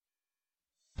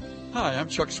Hi, I'm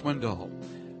Chuck Swindoll.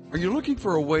 Are you looking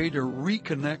for a way to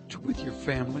reconnect with your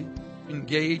family?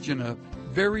 Engage in a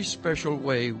very special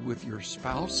way with your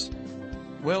spouse?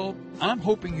 Well, I'm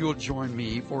hoping you'll join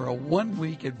me for a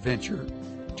one-week adventure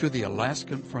to the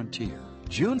Alaskan frontier.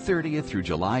 June 30th through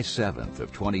July 7th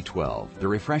of 2012, the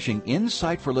refreshing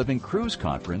Insight for Living Cruise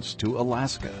Conference to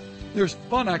Alaska. There's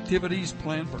fun activities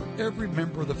planned for every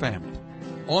member of the family,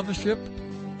 on the ship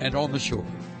and on the shore.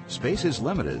 Space is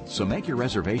limited, so make your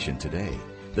reservation today.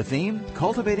 The theme,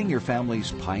 cultivating your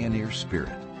family's pioneer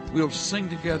spirit. We'll sing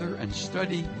together and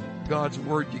study God's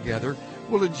Word together.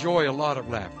 We'll enjoy a lot of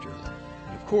laughter.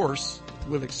 And of course,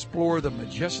 we'll explore the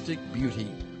majestic beauty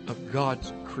of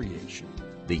God's creation.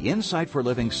 The Insight for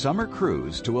Living Summer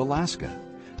Cruise to Alaska.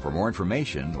 For more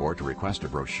information or to request a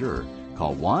brochure,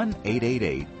 call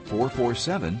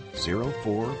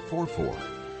 1-888-447-0444.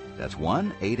 That's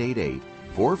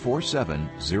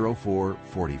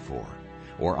 1-888-447-0444.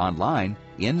 Or online,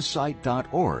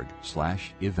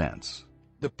 insight.org/events.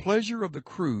 The pleasure of the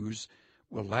cruise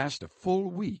will last a full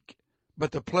week,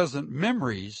 but the pleasant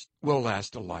memories will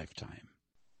last a lifetime.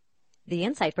 The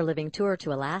Insight for Living tour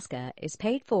to Alaska is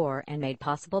paid for and made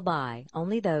possible by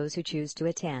only those who choose to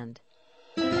attend.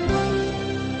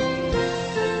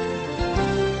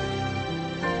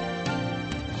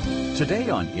 Today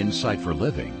on Insight for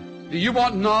Living. Do you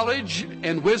want knowledge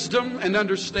and wisdom and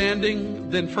understanding?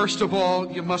 Then first of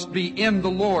all, you must be in the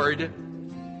Lord.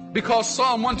 Because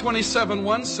Psalm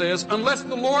 127:1 says, unless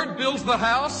the Lord builds the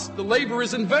house, the labor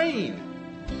is in vain.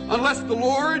 Unless the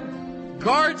Lord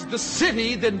guards the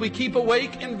city, then we keep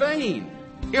awake in vain.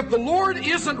 If the Lord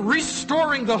isn't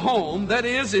restoring the home, that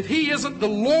is, if He isn't the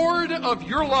Lord of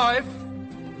your life,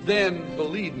 then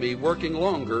believe me, working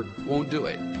longer won't do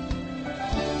it.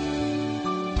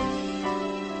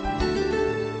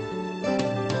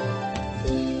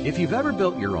 If you've ever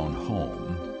built your own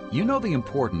home, you know the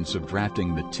importance of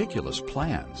drafting meticulous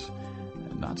plans,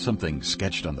 not something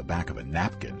sketched on the back of a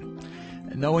napkin.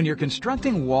 No, when you're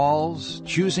constructing walls,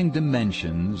 choosing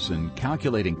dimensions, and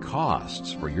calculating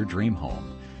costs for your dream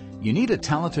home, you need a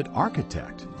talented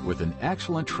architect with an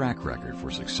excellent track record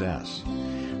for success.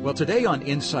 Well, today on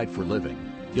Insight for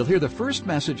Living, you'll hear the first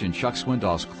message in Chuck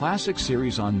Swindoll's classic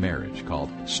series on marriage called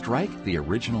Strike the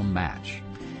Original Match.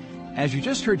 As you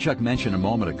just heard Chuck mention a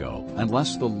moment ago,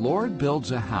 unless the Lord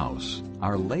builds a house,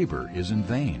 our labor is in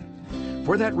vain.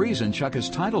 For that reason, Chuck has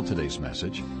titled today's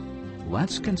message,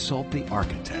 Let's Consult the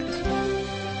Architect.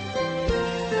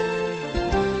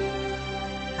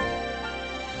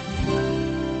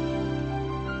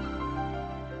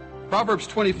 Proverbs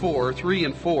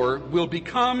 24:3-4 will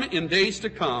become, in days to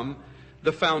come,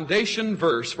 the foundation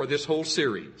verse for this whole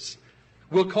series.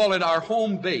 We'll call it our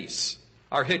home base,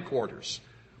 our headquarters.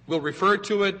 We'll refer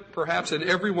to it perhaps in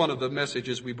every one of the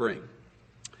messages we bring.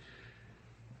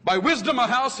 By wisdom a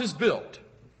house is built.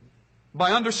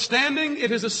 By understanding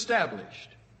it is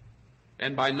established.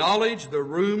 And by knowledge the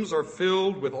rooms are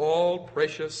filled with all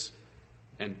precious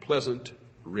and pleasant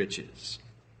riches.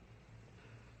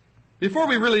 Before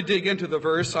we really dig into the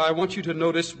verse, I want you to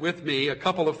notice with me a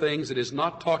couple of things it is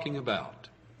not talking about.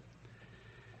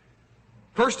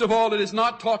 First of all, it is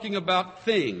not talking about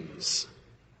things.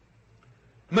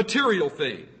 Material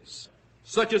things,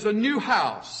 such as a new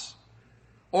house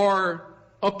or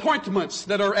appointments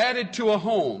that are added to a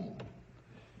home.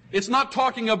 It's not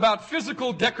talking about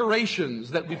physical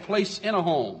decorations that we place in a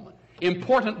home,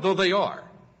 important though they are.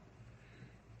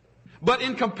 But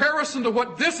in comparison to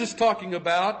what this is talking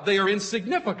about, they are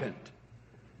insignificant.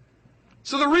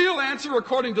 So the real answer,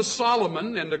 according to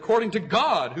Solomon and according to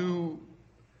God, who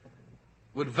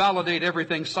would validate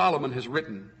everything Solomon has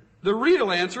written, the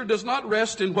real answer does not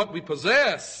rest in what we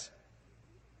possess,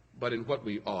 but in what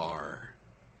we are.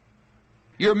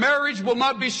 Your marriage will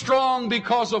not be strong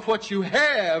because of what you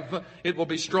have. It will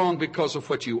be strong because of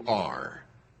what you are.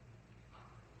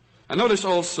 I notice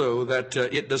also that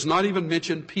it does not even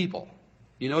mention people.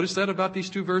 You notice that about these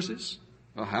two verses?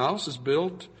 A house is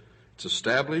built, it's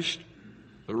established,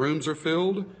 the rooms are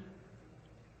filled.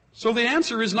 So the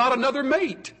answer is not another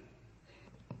mate.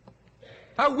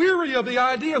 How weary of the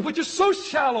idea, which is so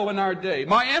shallow in our day.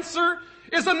 My answer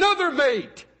is another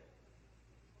mate.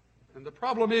 And the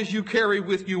problem is you carry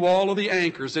with you all of the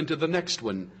anchors into the next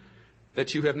one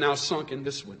that you have now sunk in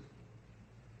this one.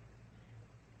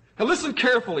 Now listen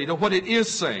carefully to what it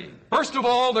is saying. First of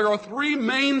all, there are three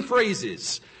main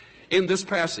phrases in this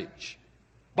passage.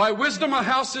 By wisdom a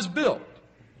house is built.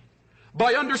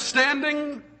 By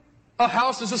understanding a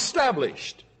house is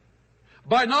established.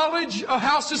 By knowledge a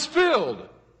house is filled.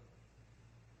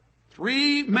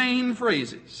 Three main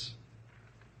phrases.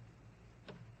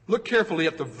 Look carefully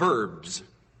at the verbs.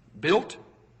 built,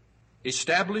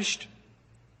 established,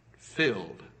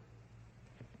 filled.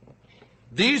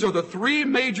 These are the three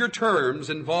major terms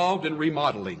involved in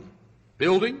remodeling: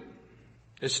 building,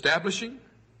 establishing,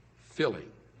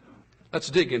 filling. Let's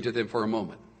dig into them for a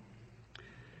moment.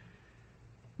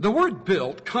 The word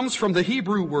built comes from the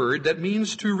Hebrew word that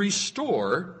means to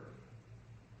restore.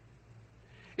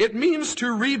 It means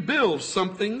to rebuild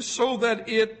something so that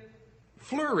it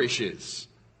flourishes.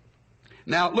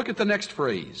 Now look at the next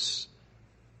phrase.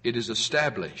 It is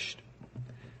established.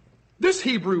 This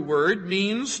Hebrew word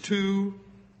means to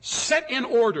set in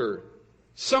order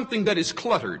something that is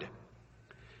cluttered.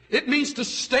 It means to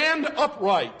stand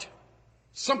upright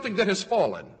something that has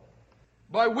fallen.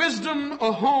 By wisdom,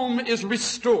 a home is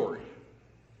restored.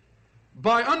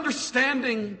 By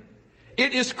understanding,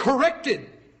 it is corrected.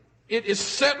 It is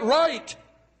set right.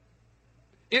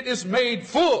 It is made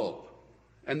full.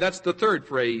 And that's the third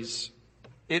phrase.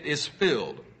 It is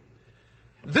filled.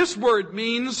 This word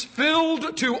means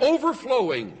filled to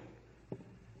overflowing.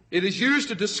 It is used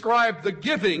to describe the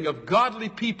giving of godly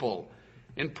people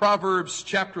in Proverbs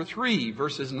chapter 3,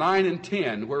 verses 9 and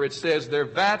 10, where it says, their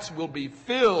vats will be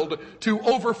filled to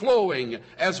overflowing,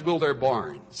 as will their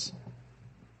barns.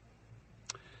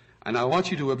 And I want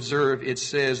you to observe, it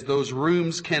says, those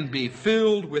rooms can be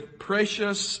filled with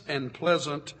precious and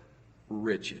pleasant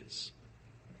riches.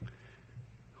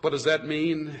 What does that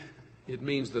mean? It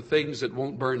means the things that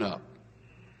won't burn up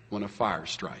when a fire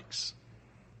strikes.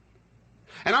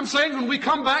 And I'm saying when we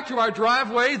come back to our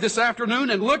driveway this afternoon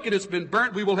and look at it's been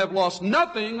burnt, we will have lost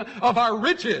nothing of our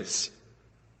riches.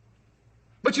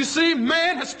 But you see,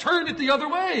 man has turned it the other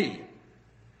way.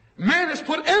 Man has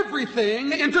put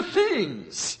everything into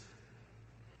things.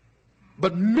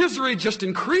 But misery just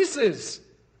increases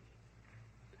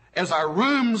as our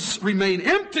rooms remain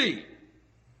empty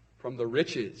from the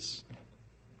riches.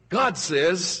 God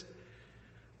says,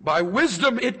 by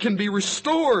wisdom it can be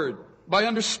restored. By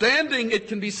understanding, it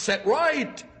can be set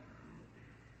right.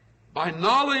 By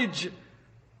knowledge,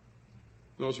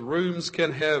 those rooms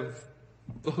can have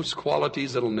those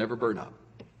qualities that'll never burn up.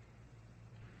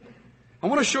 I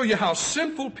want to show you how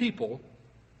sinful people,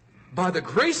 by the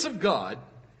grace of God,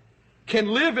 can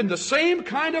live in the same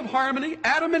kind of harmony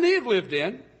Adam and Eve lived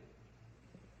in,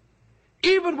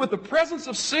 even with the presence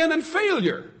of sin and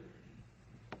failure.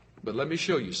 But let me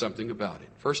show you something about it.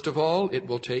 First of all, it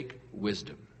will take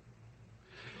wisdom.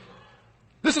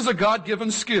 This is a God-given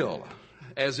skill,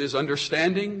 as is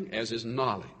understanding, as is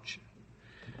knowledge.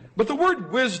 But the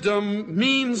word wisdom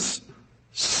means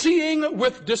seeing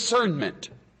with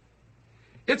discernment.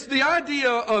 It's the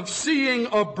idea of seeing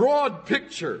a broad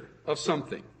picture of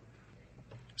something.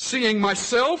 Seeing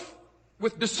myself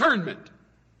with discernment.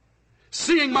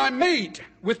 Seeing my mate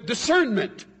with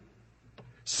discernment.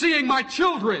 Seeing my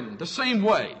children the same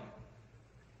way.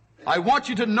 I want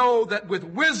you to know that with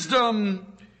wisdom,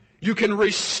 you can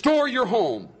restore your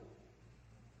home.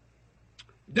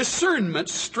 Discernment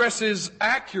stresses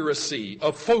accuracy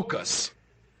of focus.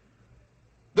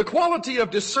 The quality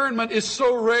of discernment is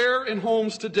so rare in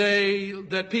homes today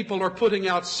that people are putting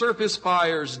out surface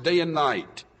fires day and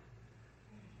night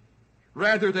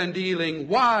rather than dealing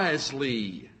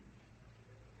wisely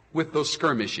with those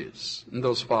skirmishes and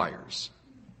those fires.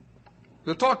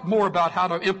 We'll talk more about how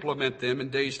to implement them in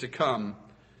days to come.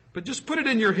 But just put it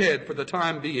in your head for the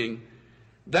time being,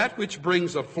 that which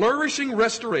brings a flourishing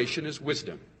restoration is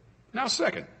wisdom. Now,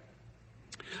 second,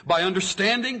 by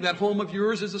understanding, that home of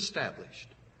yours is established.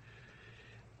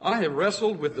 I have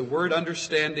wrestled with the word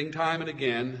understanding time and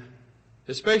again,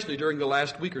 especially during the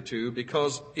last week or two,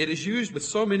 because it is used with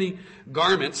so many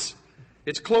garments.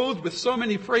 It's clothed with so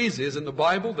many phrases in the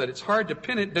Bible that it's hard to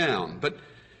pin it down. But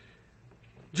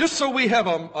just so we have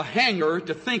a hanger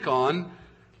to think on,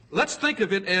 let's think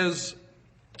of it as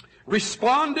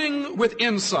responding with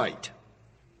insight.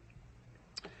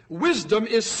 Wisdom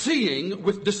is seeing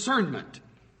with discernment.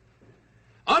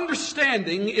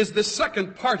 Understanding is the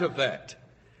second part of that.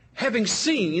 Having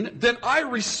seen, then I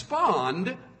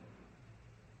respond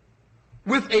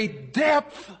with a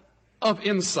depth of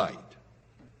insight.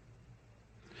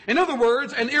 In other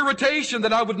words, an irritation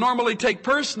that I would normally take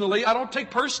personally, I don't take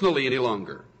personally any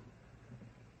longer.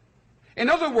 In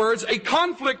other words, a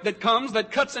conflict that comes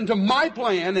that cuts into my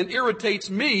plan and irritates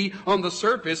me on the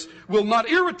surface will not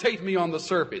irritate me on the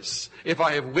surface if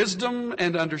I have wisdom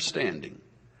and understanding.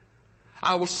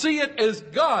 I will see it as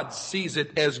God sees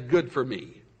it as good for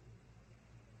me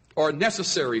or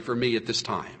necessary for me at this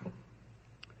time.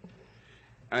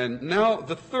 And now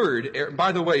the third,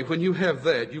 by the way, when you have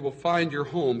that, you will find your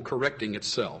home correcting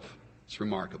itself. It's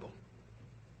remarkable.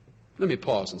 Let me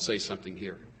pause and say something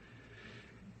here.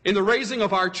 In the raising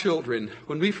of our children,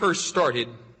 when we first started,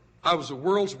 I was the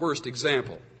world's worst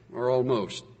example, or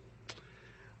almost.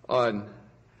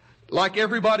 Like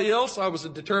everybody else, I was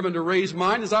determined to raise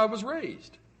mine as I was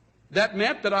raised. That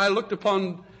meant that I looked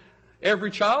upon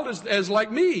every child as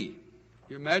like me.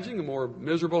 You imagine a more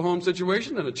miserable home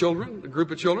situation than a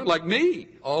group of children like me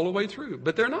all the way through.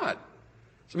 But they're not.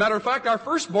 As a matter of fact, our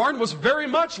firstborn was very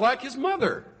much like his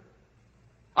mother.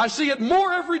 I see it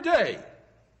more every day.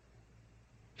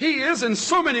 He is in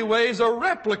so many ways a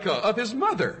replica of his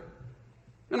mother.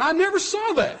 And I never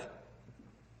saw that.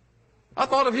 I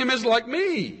thought of him as like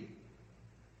me.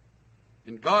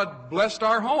 And God blessed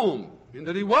our home in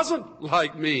that he wasn't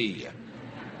like me.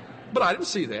 But I didn't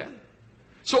see that.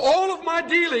 So all of my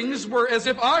dealings were as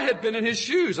if I had been in his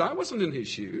shoes. I wasn't in his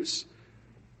shoes.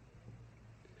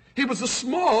 He was a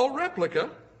small replica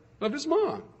of his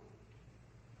mom.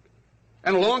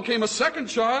 And along came a second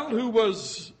child who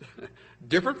was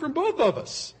different from both of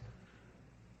us.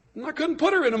 And I couldn't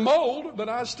put her in a mold, but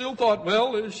I still thought,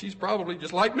 well, she's probably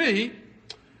just like me.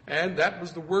 And that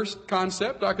was the worst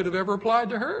concept I could have ever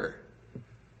applied to her.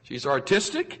 She's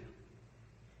artistic.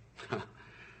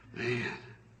 Man,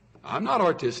 I'm not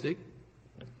artistic.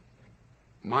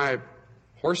 My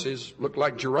horses look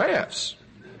like giraffes.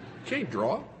 Can't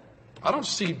draw. I don't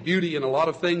see beauty in a lot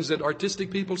of things that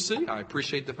artistic people see. I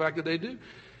appreciate the fact that they do.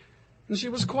 And she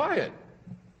was quiet.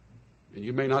 And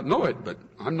you may not know it, but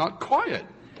I'm not quiet.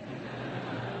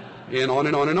 And on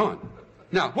and on and on.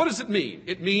 Now, what does it mean?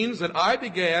 It means that I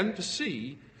began to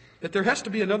see that there has to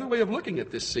be another way of looking at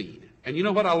this scene. And you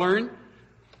know what I learned?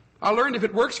 I learned if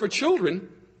it works for children,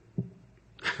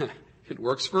 it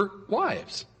works for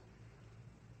wives.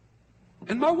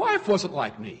 And my wife wasn't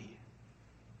like me.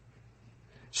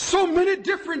 So many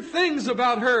different things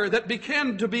about her that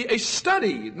began to be a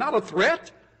study, not a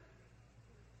threat,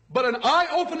 but an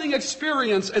eye-opening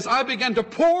experience as I began to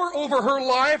pore over her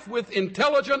life with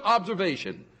intelligent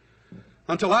observation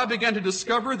until I began to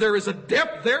discover there is a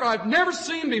depth there I've never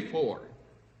seen before.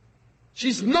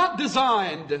 She's not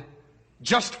designed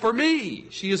just for me.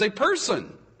 She is a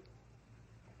person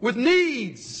with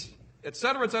needs,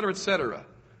 etc., etc., etc.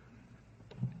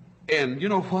 And you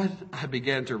know what? I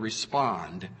began to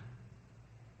respond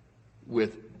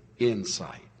with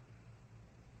insight.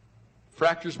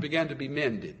 Fractures began to be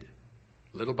mended,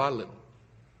 little by little.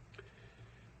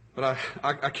 But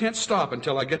I can't stop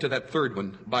until I get to that third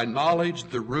one. By knowledge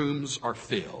the rooms are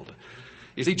filled.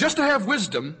 You see, just to have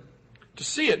wisdom, to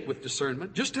see it with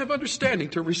discernment, just to have understanding,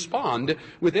 to respond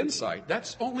with insight,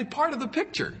 that's only part of the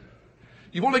picture.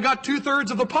 You've only got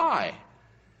 2/3 of the pie.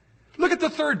 Look at the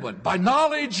third one. By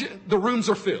knowledge, the rooms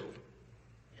are filled.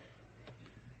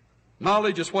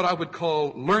 Knowledge is what I would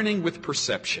call learning with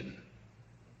perception.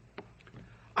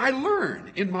 I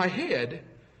learn in my head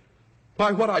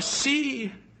by what I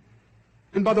see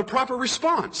and by the proper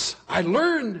response. I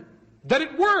learn that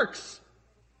it works.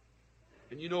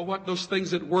 And you know what? Those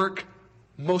things that work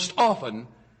most often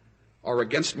are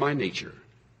against my nature.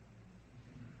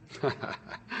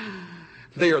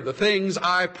 They are the things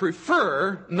I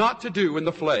prefer not to do in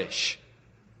the flesh.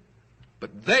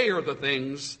 But they are the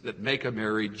things that make a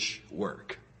marriage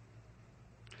work.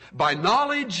 By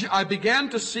knowledge, I began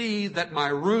to see that my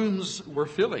rooms were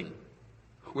filling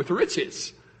with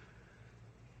riches.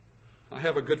 I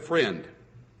have a good friend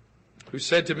who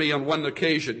said to me on one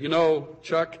occasion, you know,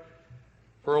 Chuck,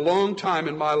 for a long time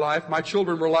in my life, my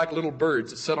children were like little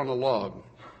birds that sat on a log.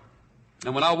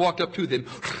 And when I walked up to them,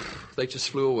 they just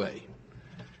flew away.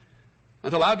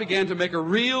 Until I began to make a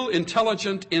real,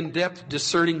 intelligent, in-depth,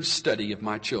 discerning study of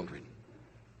my children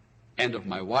and of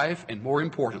my wife, and more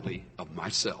importantly, of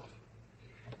myself.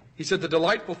 He said the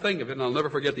delightful thing of it, and I'll never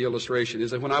forget the illustration, is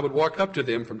that when I would walk up to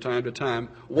them from time to time,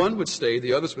 one would stay,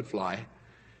 the others would fly,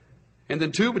 and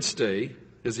then two would stay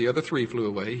as the other three flew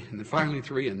away, and then finally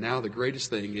three, and now the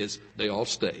greatest thing is they all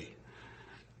stay.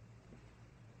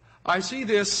 I see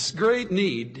this great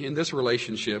need in this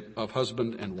relationship of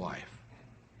husband and wife.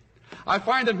 I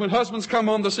find that when husbands come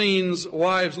on the scenes,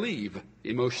 wives leave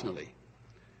emotionally.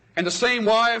 And the same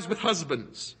wives with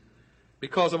husbands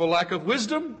because of a lack of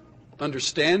wisdom,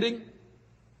 understanding,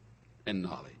 and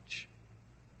knowledge.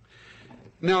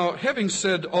 Now, having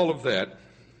said all of that,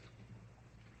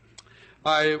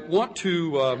 I want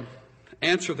to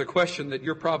answer the question that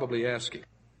you're probably asking.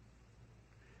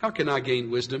 How can I gain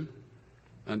wisdom,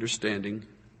 understanding,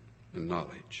 and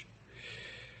knowledge?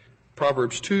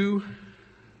 Proverbs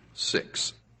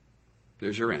 2:6.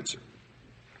 There's your answer.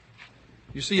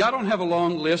 You see, I don't have a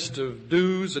long list of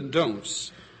do's and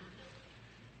don'ts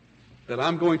that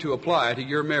I'm going to apply to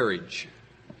your marriage,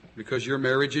 because your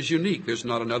marriage is unique. There's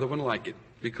not another one like it.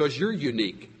 because you're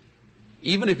unique.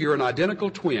 Even if you're an identical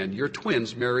twin, your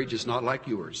twin's marriage is not like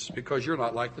yours because you're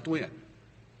not like the twin,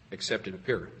 except in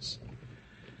appearance.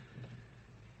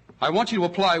 I want you to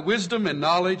apply wisdom and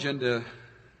knowledge and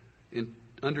in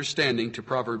understanding to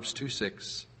Proverbs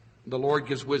 2:6. The Lord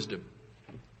gives wisdom.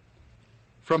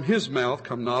 From His mouth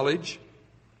come knowledge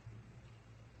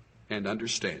and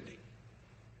understanding.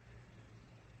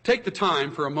 Take the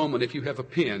time for a moment, if you have a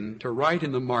pen, to write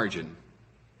in the margin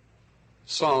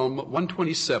Psalm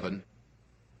 127,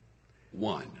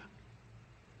 1.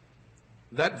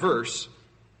 That verse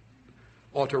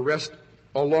ought to rest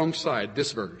alongside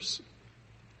this verse.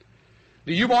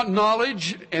 Do you want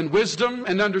knowledge and wisdom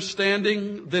and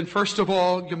understanding? Then first of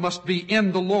all, you must be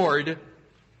in the Lord.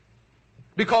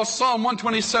 Because Psalm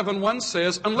 127:1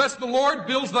 says, unless the Lord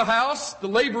builds the house, the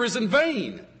labor is in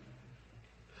vain.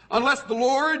 Unless the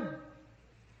Lord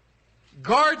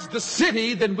guards the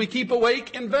city, then we keep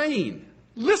awake in vain.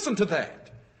 Listen to that.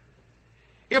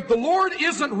 If the Lord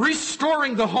isn't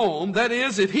restoring the home, that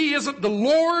is, if He isn't the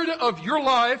Lord of your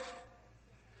life,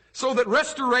 so that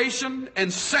restoration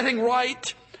and setting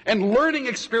right and learning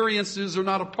experiences are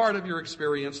not a part of your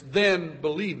experience, then,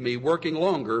 believe me, working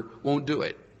longer won't do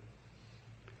it.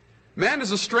 Man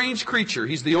is a strange creature.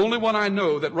 He's the only one I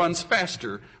know that runs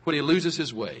faster when he loses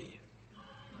his way.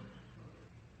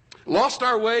 Lost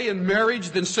our way in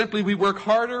marriage, then simply we work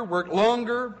harder, work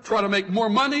longer, try to make more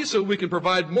money so we can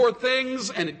provide more things,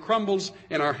 and it crumbles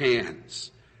in our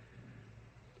hands.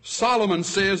 Solomon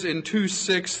says in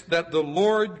 2:6 that the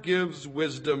Lord gives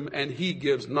wisdom and He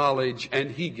gives knowledge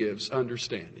and He gives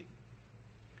understanding.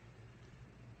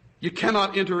 You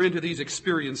cannot enter into these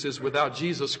experiences without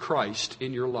Jesus Christ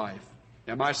in your life.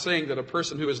 Am I saying that a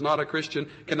person who is not a Christian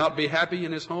cannot be happy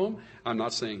in his home? I'm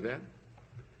not saying that.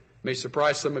 It may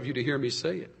surprise some of you to hear me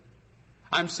say it.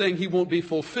 I'm saying he won't be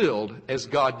fulfilled as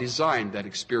God designed that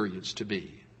experience to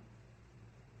be.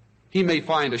 He may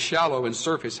find a shallow and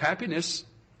surface happiness.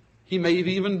 He may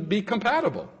even be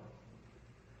compatible.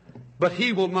 But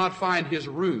he will not find his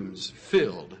rooms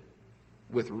filled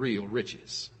with real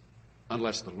riches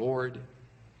unless the Lord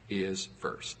is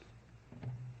first.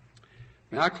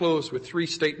 May I close with 3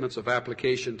 statements of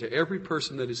application to every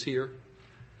person that is here.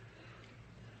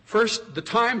 First, the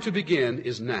time to begin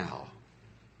is now.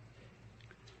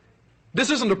 This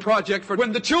isn't a project for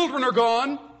when the children are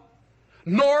gone,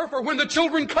 nor for when the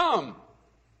children come,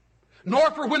 nor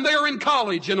for when they are in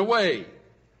college and away.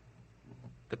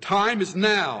 The time is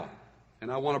now,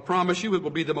 and I want to promise you it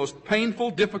will be the most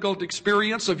painful, difficult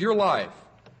experience of your life,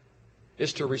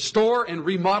 is to restore and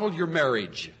remodel your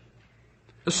marriage.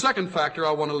 The second factor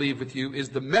I want to leave with you is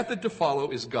the method to follow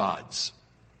is God's.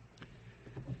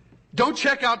 Don't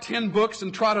check out 10 books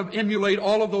and try to emulate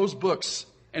all of those books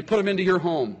and put them into your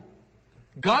home.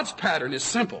 God's pattern is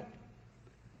simple.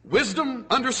 Wisdom,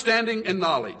 understanding, and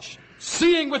knowledge.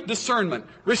 Seeing with discernment.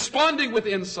 Responding with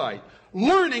insight.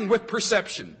 Learning with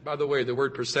perception. By the way, the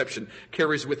word perception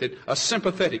carries with it a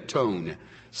sympathetic tone,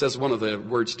 says one of the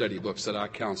word study books that I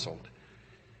counseled.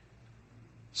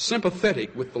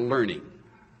 Sympathetic with the learning.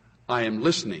 I am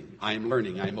listening, I am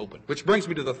learning, I am open. Which brings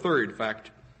me to the third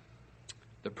fact.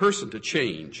 The person to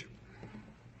change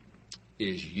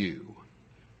is you,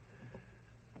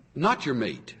 not your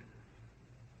mate.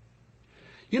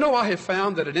 You know, I have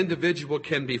found that an individual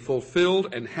can be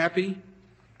fulfilled and happy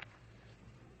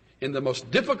in the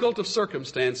most difficult of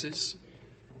circumstances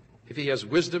if he has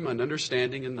wisdom and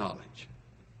understanding and knowledge,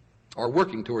 or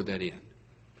working toward that end.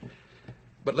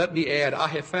 But let me add, I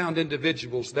have found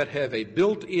individuals that have a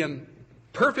built-in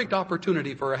perfect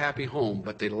opportunity for a happy home,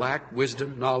 but they lack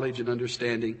wisdom, knowledge, and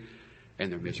understanding,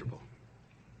 and they're miserable.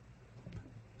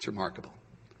 It's remarkable.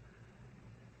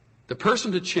 The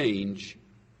person to change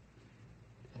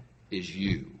is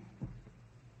you.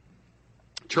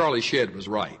 Charlie Shedd was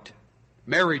right.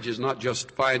 Marriage is not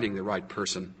just finding the right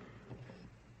person,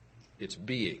 it's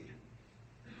being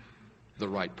the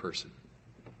right person.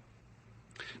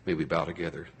 May we bow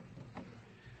together.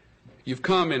 You've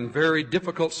come in very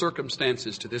difficult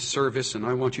circumstances to this service, and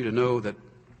I want you to know that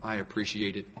I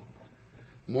appreciate it.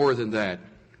 More than that,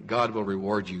 God will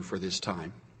reward you for this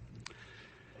time.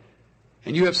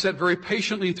 And you have sat very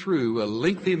patiently through a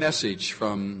lengthy message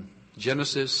from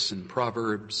Genesis and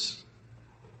Proverbs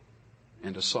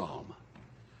and a psalm.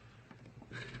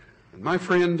 And my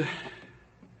friend,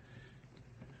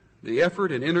 the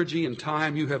effort and energy and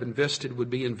time you have invested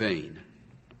would be in vain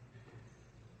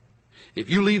if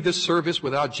you leave this service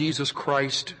without Jesus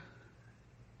Christ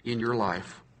in your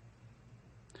life,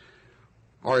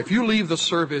 or if you leave the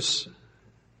service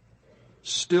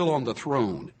still on the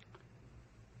throne.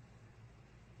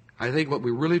 I think what we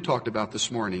really talked about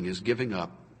this morning is giving up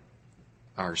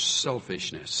our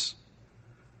selfishness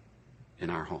in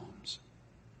our homes,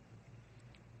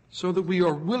 so that we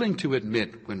are willing to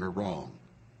admit when we're wrong.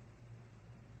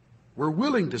 We're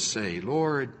willing to say,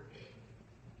 Lord,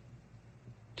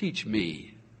 teach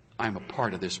me. I'm a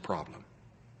part of this problem.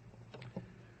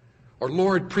 Or,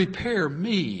 Lord, prepare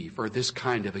me for this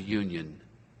kind of a union.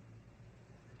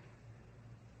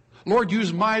 Lord,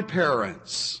 use my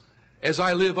parents as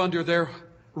I live under their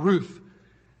roof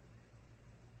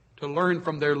to learn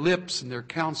from their lips and their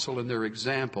counsel and their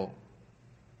example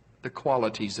the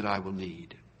qualities that I will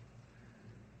need.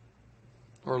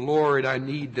 Or, Lord, I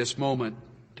need this moment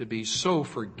to be so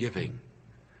forgiving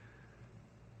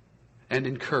and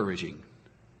encouraging,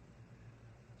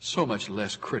 so much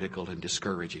less critical and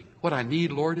discouraging. What I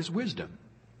need, Lord, is wisdom,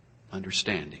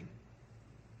 understanding,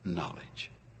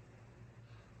 knowledge.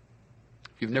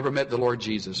 If you've never met the Lord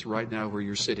Jesus, right now where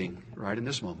you're sitting, right in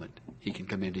this moment, He can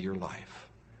come into your life.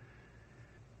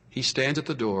 He stands at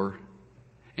the door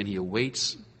and He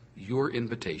awaits your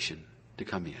invitation to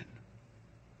come in.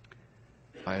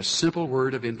 By a simple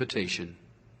word of invitation,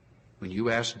 when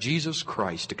you ask Jesus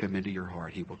Christ to come into your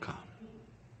heart, He will come.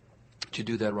 Would you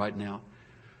do that right now?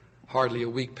 Hardly a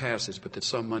week passes but that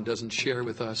someone doesn't share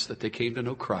with us that they came to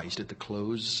know Christ at the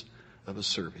close of a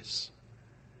service.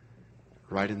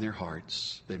 Right in their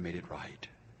hearts, they made it right.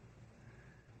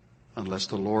 Unless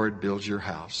the Lord builds your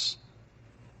house,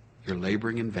 you're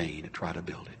laboring in vain to try to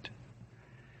build it.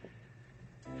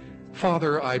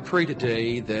 Father, I pray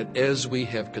today that as we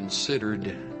have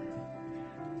considered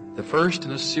the first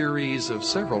in a series of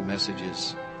several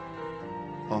messages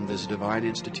on this divine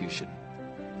institution,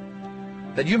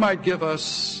 that you might give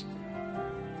us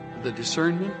the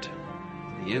discernment,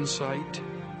 the insight,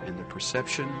 and the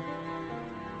perception,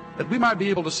 that we might be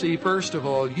able to see, first of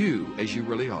all, you as you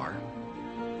really are,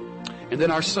 and then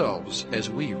ourselves as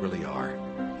we really are,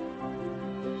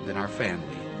 then our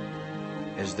family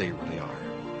as they really are.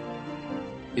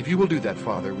 If you will do that,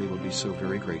 Father, we will be so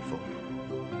very grateful.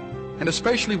 And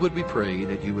especially would we pray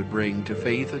that you would bring to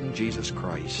faith in Jesus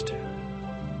Christ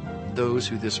those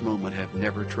who this moment have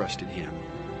never trusted Him,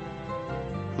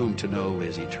 whom to know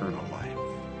is eternal life.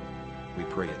 We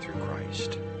pray it through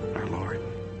Christ, our Lord.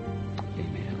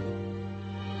 Amen.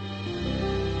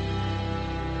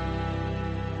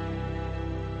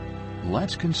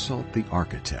 Let's consult the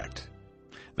architect.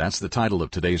 That's the title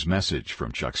of today's message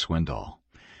from Chuck Swindoll.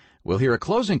 We'll hear a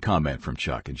closing comment from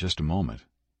Chuck in just a moment.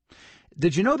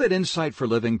 Did you know that Insight for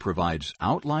Living provides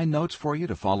outline notes for you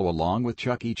to follow along with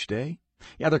Chuck each day?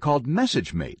 Yeah, they're called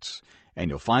Message Mates, and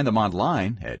you'll find them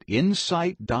online at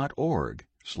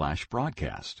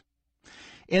insight.org/broadcast.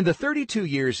 In the 32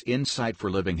 years Insight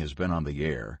for Living has been on the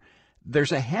air,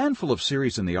 there's a handful of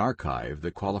series in the archive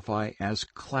that qualify as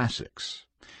classics.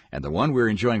 And the one we're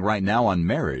enjoying right now on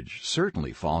marriage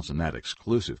certainly falls in that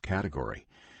exclusive category.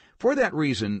 For that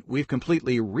reason, we've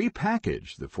completely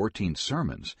repackaged the 14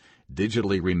 sermons,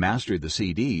 digitally remastered the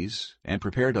CDs, and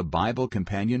prepared a Bible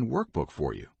companion workbook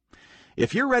for you.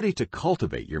 If you're ready to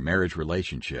cultivate your marriage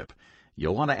relationship,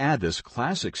 you'll want to add this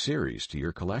classic series to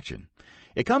your collection.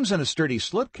 It comes in a sturdy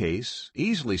slipcase,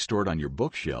 easily stored on your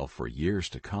bookshelf for years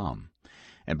to come.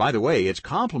 And by the way, it's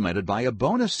complemented by a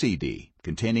bonus CD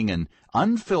containing an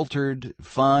unfiltered,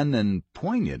 fun, and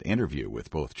poignant interview with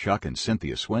both Chuck and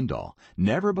Cynthia Swindoll,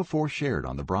 never before shared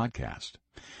on the broadcast.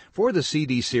 For the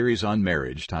CD series on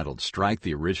marriage titled Strike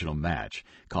the Original Match,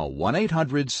 call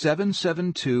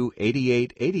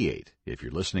 1-800-772-8888 if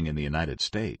you're listening in the United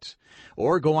States,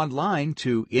 or go online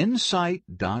to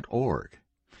insight.org.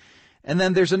 And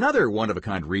then there's another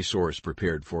one-of-a-kind resource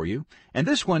prepared for you, and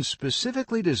this one's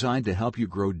specifically designed to help you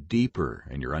grow deeper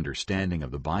in your understanding of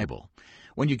the Bible.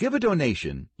 When you give a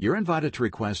donation, you're invited to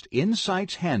request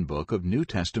Insight's Handbook of New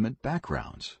Testament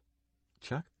Backgrounds.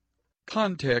 Chuck?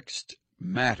 Context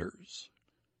matters.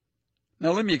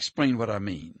 Now let me explain what I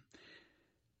mean.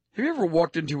 Have you ever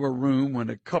walked into a room when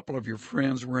a couple of your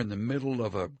friends were in the middle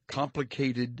of a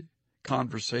complicated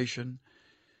conversation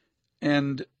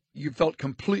and you felt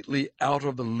completely out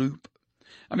of the loop?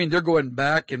 I mean, they're going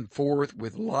back and forth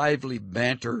with lively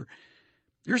banter.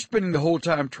 You're spending the whole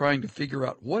time trying to figure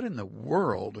out what in the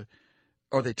world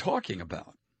are they talking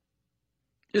about.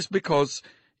 It's because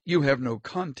you have no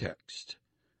context.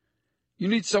 You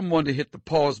need someone to hit the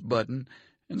pause button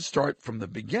and start from the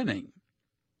beginning.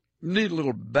 You need a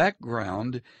little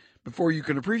background before you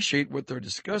can appreciate what they're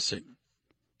discussing,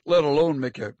 let alone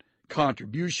make a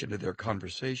contribution to their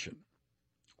conversation.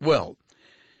 Well,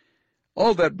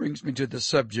 all that brings me to the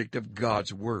subject of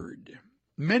God's Word.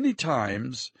 Many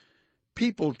times,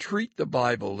 people treat the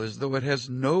Bible as though it has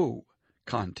no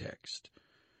context.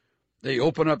 They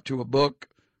open up to a book,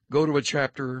 go to a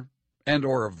chapter and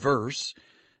or a verse,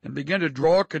 and begin to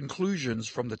draw conclusions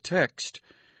from the text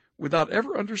without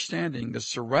ever understanding the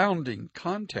surrounding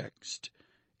context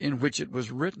in which it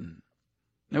was written.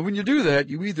 Now, when you do that,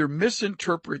 you either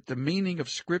misinterpret the meaning of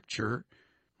Scripture,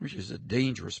 which is a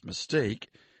dangerous mistake,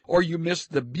 or you miss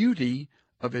the beauty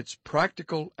of its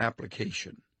practical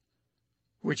application,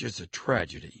 which is a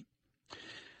tragedy.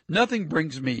 Nothing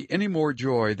brings me any more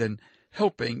joy than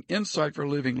helping Insight for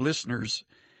Living listeners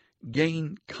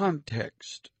gain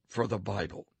context for the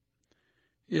Bible.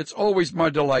 It's always my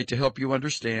delight to help you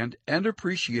understand and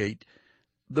appreciate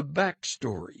the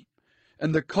backstory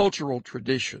and the cultural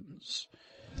traditions.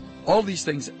 All these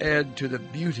things add to the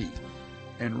beauty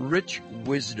and rich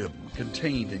wisdom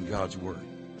contained in God's Word.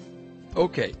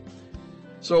 Okay,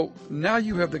 so now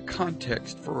you have the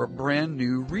context for a brand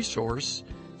new resource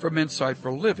from Insight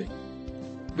for Living.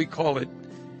 We call it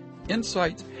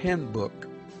Insight's Handbook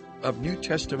of New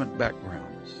Testament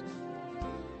Backgrounds.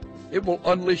 It will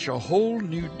unleash a whole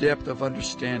new depth of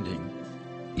understanding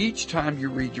each time you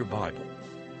read your Bible.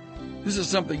 This is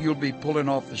something you'll be pulling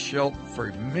off the shelf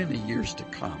for many years to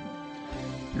come.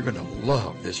 You're going to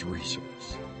love this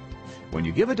resource. When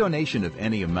you give a donation of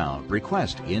any amount,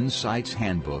 request Insight's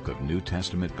Handbook of New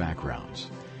Testament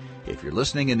Backgrounds. If you're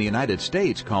listening in the United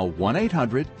States, call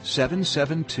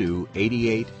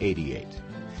 1-800-772-8888.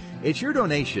 It's your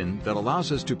donation that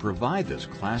allows us to provide this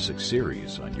classic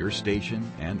series on your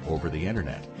station and over the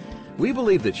Internet. We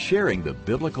believe that sharing the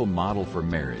biblical model for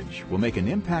marriage will make an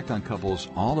impact on couples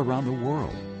all around the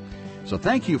world. So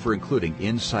thank you for including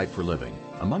Insight for Living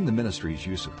among the ministries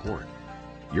you support.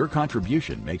 Your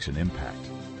contribution makes an impact.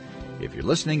 If you're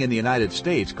listening in the United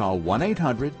States, call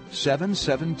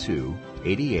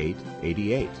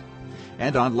 1-800-772-8888.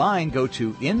 And online, go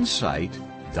to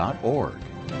insight.org.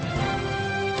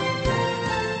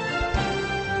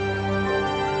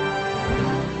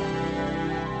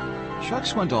 Chuck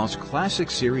Swindoll's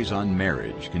classic series on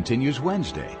marriage continues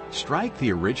Wednesday. Strike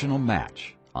the original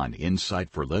match on Insight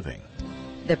for Living.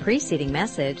 The preceding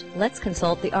message, Let's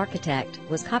Consult the Architect,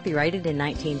 was copyrighted in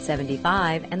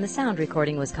 1975, and the sound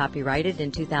recording was copyrighted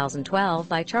in 2012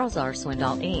 by Charles R.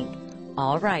 Swindoll, Inc.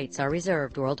 All rights are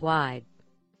reserved worldwide.